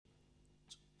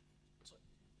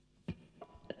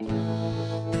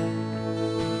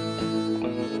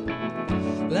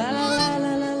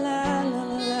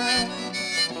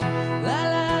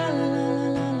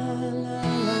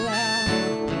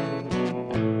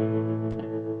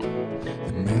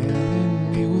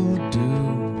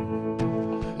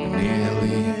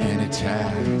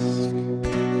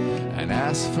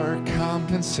for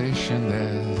compensation,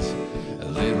 there's a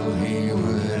little he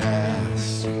would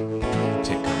ask.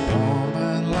 Take a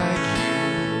woman like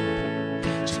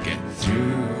you to get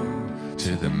through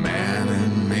to the man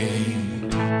in me.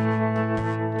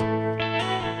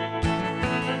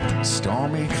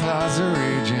 Stormy clouds are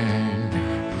raging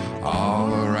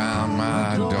all around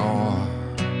my door.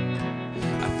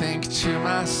 I think to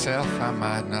myself I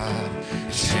might not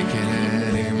take it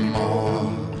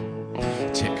anymore.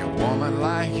 Take a woman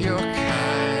like your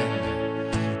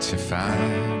kind to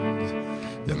find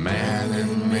the man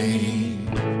in me.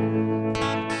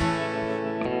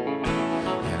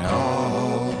 And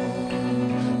oh,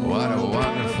 what a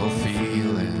wonderful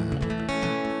feeling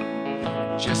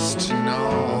just to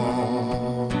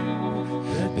know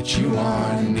that you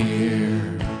are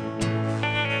near.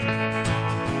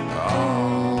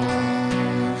 Oh,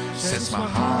 sets my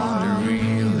heart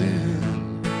a-reeling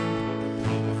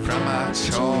from my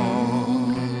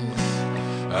toes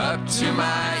up to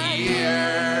my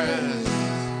ears.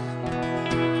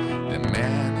 The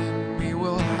man in me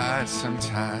will hide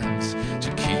sometimes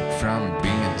to keep from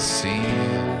being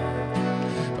seen,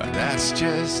 but that's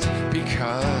just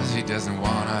because he doesn't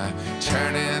wanna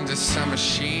turn into some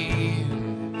machine.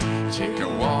 Take a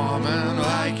woman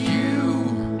like you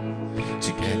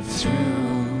to get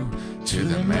through to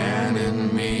the man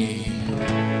in me.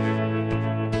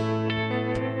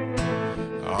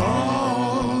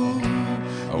 Oh,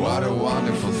 what a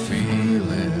wonderful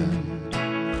feeling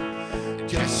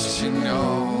just to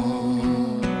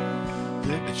know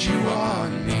that you are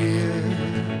near.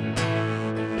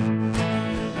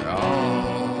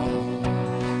 Oh,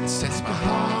 it sets my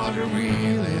heart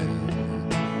a-reeling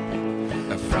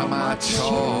from my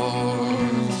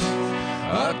toes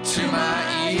up to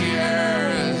my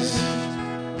ears.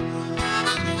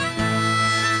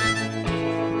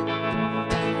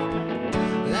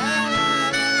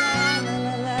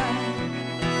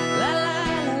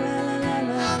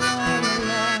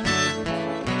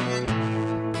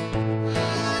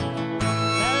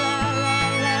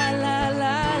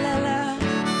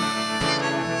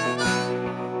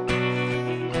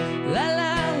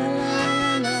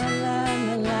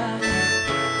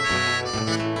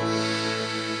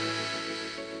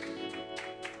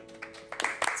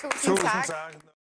 Tusind tak.